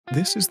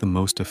This is the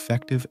most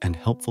effective and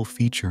helpful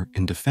feature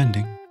in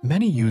defending.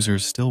 Many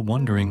users still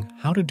wondering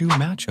how to do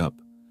matchup,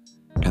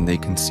 and they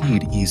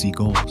concede easy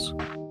goals.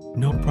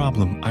 No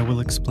problem, I will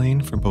explain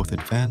for both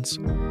advanced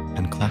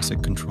and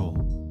classic control.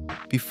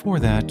 Before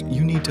that,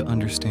 you need to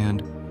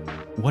understand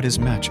what is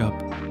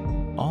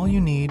matchup. All you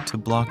need to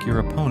block your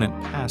opponent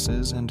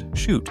passes and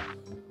shoot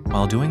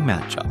while doing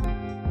matchup.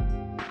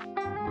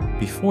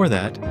 Before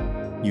that,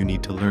 you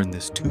need to learn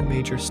these two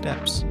major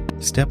steps.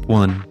 Step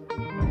 1.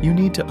 You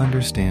need to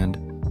understand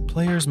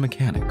players'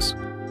 mechanics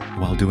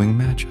while doing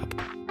matchup.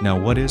 Now,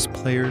 what is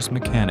players'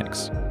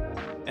 mechanics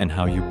and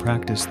how you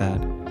practice that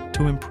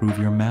to improve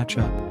your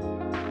matchup?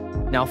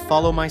 Now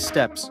follow my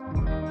steps.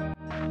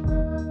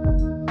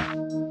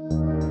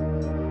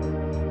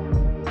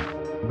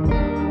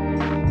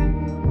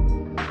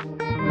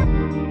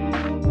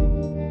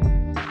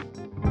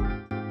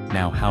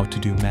 Now, how to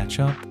do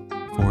matchup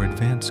for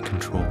advanced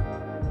control.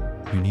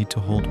 You need to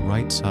hold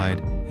right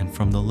side, and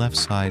from the left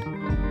side,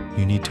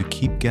 you need to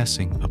keep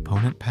guessing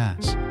opponent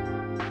pass.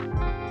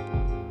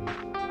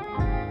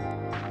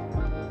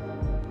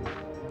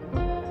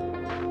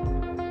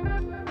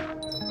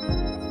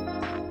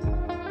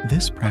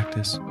 This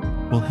practice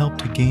will help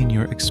to gain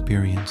your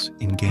experience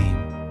in game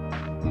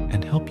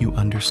and help you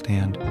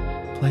understand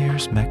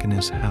players'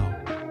 mechanism, how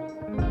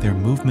their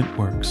movement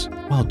works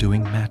while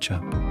doing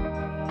matchup.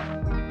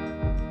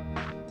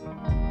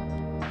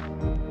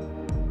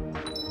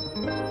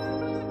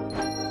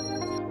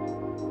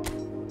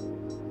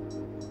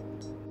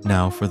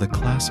 Now for the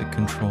classic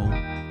control,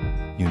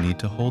 you need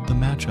to hold the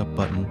matchup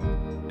button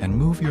and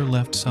move your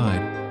left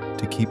side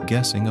to keep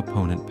guessing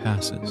opponent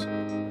passes.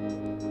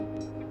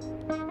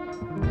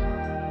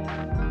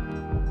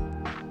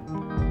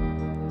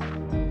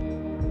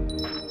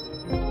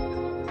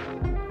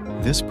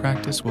 This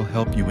practice will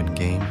help you in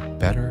game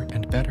better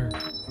and better.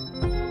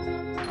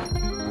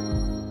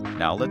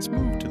 Now let's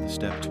move to the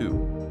step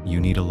 2. You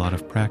need a lot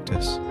of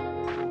practice,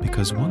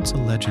 because once a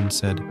legend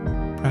said,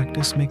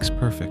 "Practice makes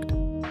perfect."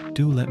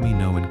 Do let me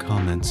know in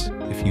comments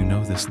if you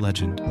know this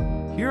legend.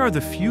 Here are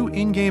the few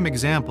in-game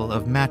examples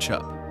of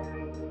matchup.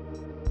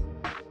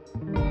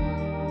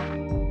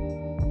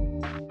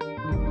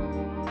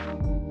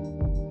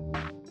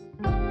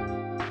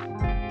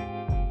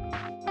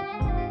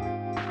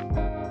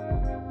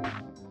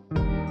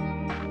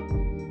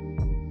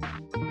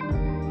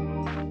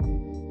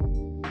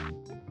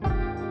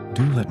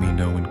 Do let me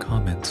know in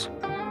comments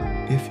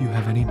if you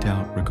have any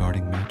doubt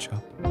regarding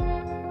matchup.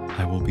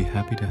 I will be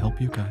happy to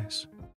help you guys.